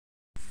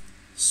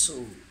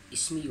So,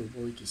 it's me, your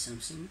boy K.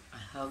 Samson.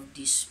 I have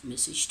this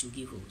message to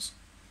give us.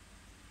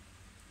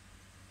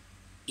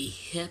 A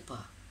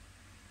helper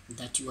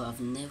that you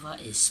have never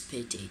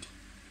expected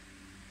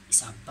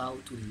is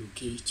about to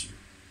locate you.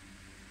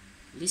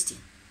 Listen,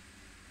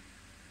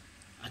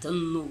 I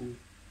don't know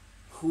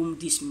whom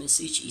this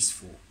message is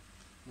for,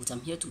 but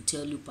I'm here to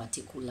tell you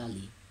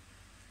particularly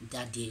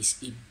that there is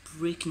a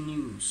break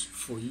news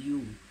for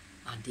you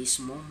at this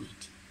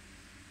moment.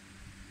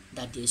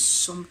 That there's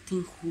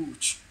something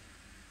huge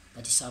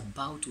that is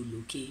about to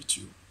locate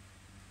you.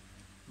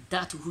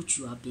 That which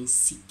you have been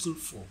seeking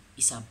for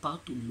is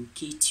about to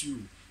locate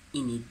you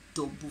in a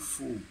double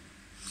fold.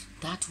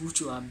 That which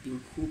you have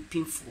been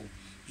hoping for,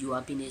 you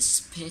have been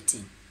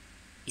expecting,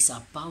 is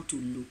about to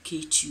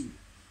locate you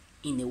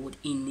in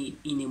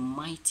a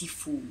mighty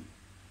fold.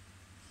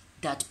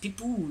 That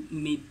it will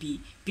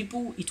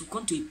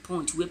come to a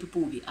point where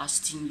people will be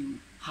asking you,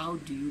 how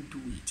do you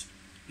do it?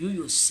 You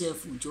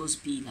yourself will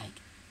just be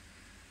like,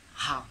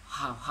 how?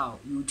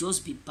 You'll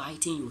just be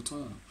biting your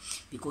tongue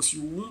because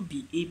you won't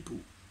be able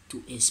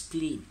to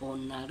explain or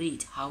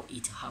narrate how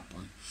it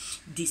happened.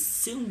 The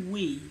same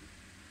way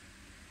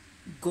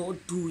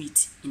God do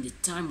it in the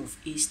time of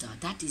Easter,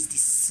 that is the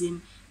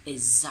same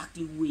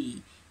exactly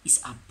way it's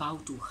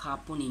about to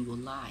happen in your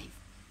life.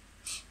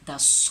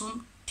 That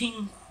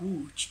something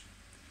huge,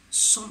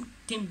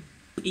 something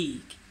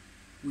big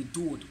will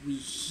do what will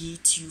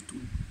hit you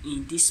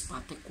in this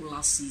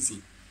particular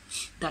season.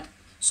 That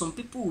some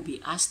people will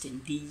be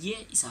asking, the year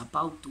is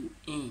about to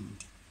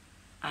end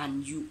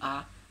and you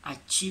are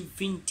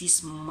achieving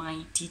this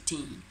mighty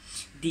thing.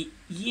 The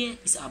year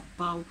is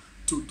about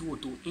to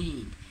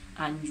end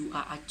and you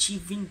are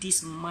achieving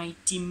this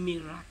mighty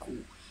miracle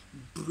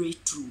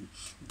breakthrough.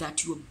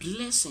 That your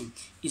blessing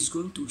is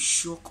going to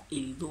shock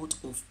a lot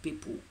of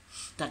people.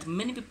 That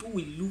many people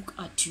will look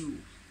at you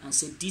and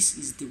say, this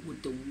is the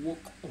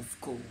work of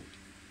God.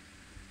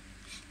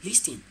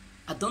 Listen,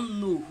 I don't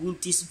know who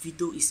this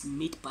video is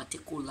made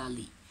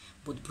particularly,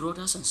 but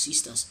brothers and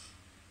sisters,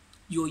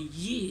 your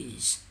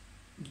years,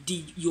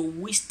 your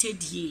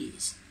wasted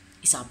years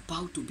is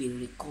about to be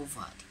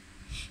recovered.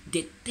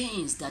 The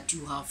things that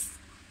you have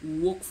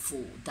worked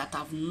for that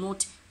have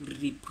not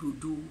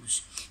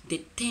reproduced,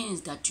 the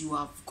things that you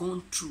have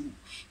gone through,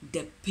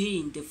 the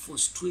pain, the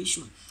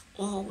frustration,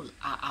 all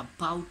are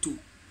about to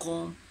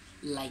come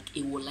like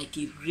a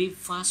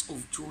rivers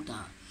of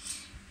Jordan.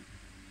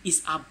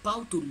 Is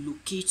about to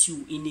locate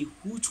you in a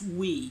huge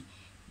way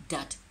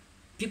that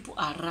people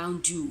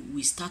around you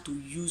will start to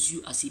use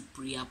you as a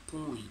prayer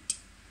point.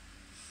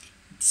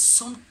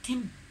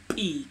 Something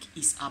big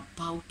is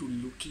about to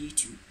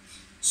locate you.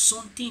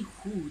 Something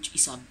huge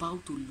is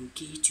about to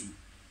locate you.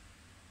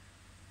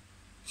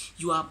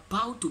 You are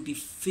about to be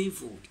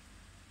favored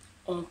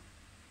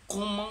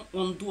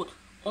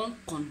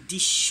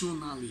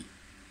unconditionally.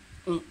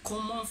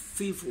 Uncommon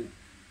favor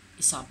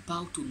is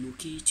about to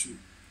locate you.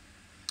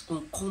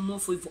 Uncommon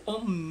favor,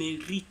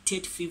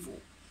 unmerited favor,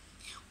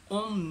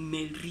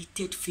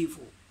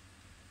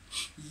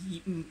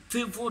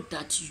 favor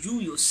that you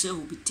yourself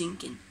will be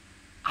thinking,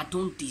 I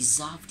don't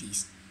deserve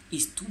this,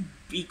 it's too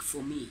big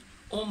for me.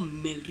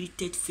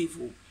 Unmerited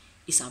favor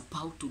is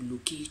about to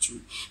locate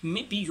you.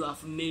 Maybe you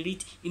have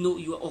merit,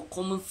 your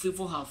uncommon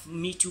favor have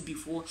met you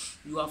before.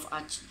 You have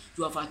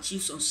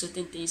achieved some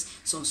certain things,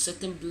 some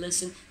certain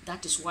blessing.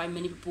 That is why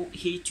many people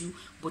hate you.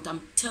 But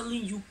I'm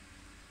telling you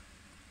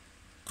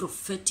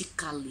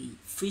prophetically,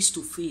 face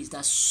to face,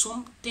 that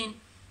something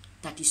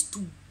that is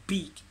too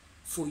big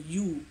for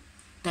you,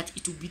 that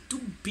it will be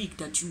too big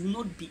that you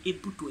will not be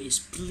able to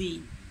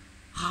explain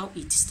how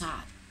it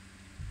started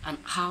and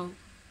how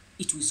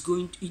it was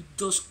going to, it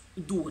just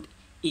do what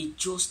it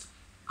just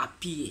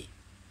appear.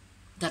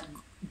 That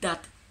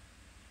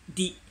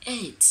the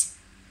earth,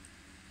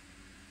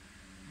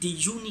 the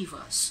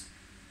universe,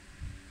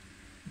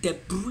 the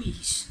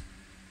breeze,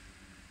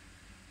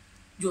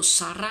 your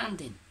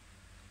surrounding,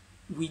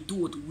 we do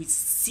what we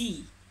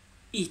see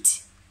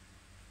it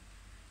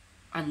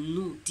and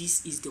know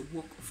this is the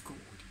work of God.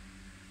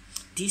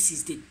 This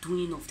is the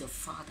doing of the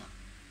Father.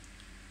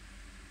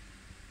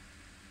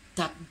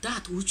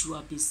 That which you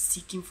have been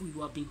seeking for,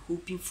 you have been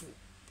hoping for,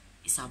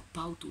 is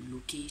about to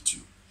locate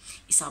you.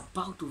 It's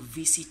about to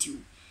visit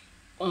you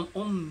on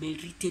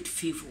unmerited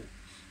favor.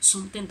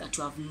 Something that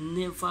you have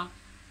never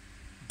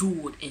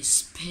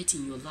expect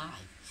in your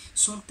life.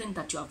 Something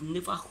that you have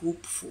never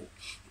hoped for.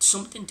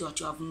 Something that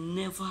you have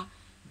never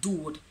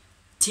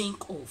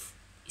think of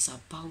is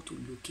about to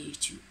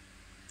locate you.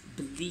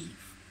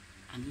 Believe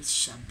and it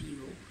shall be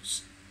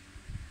yours.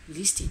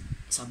 Listen,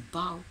 it's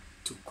about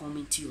to come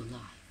into your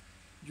life.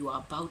 You are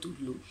about to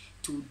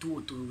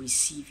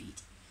receive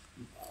it.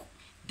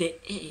 The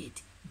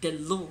earth, the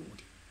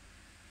Lord,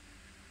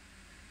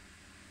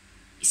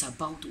 is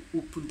about to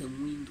open the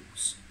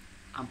windows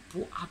and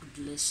pour out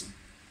blessing,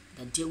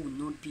 that there will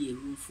not be a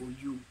room for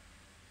you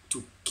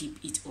to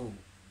keep it all.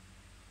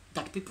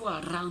 That people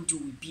around you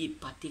will be a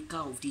partaker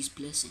of this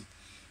blessing.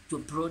 Your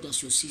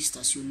brothers, your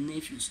sisters, your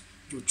nephews,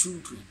 your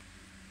children,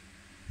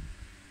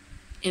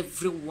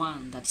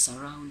 everyone that is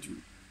around you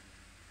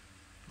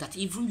that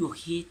even your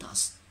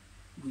haters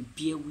will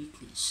bear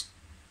witness.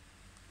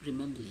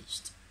 Remain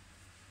blessed.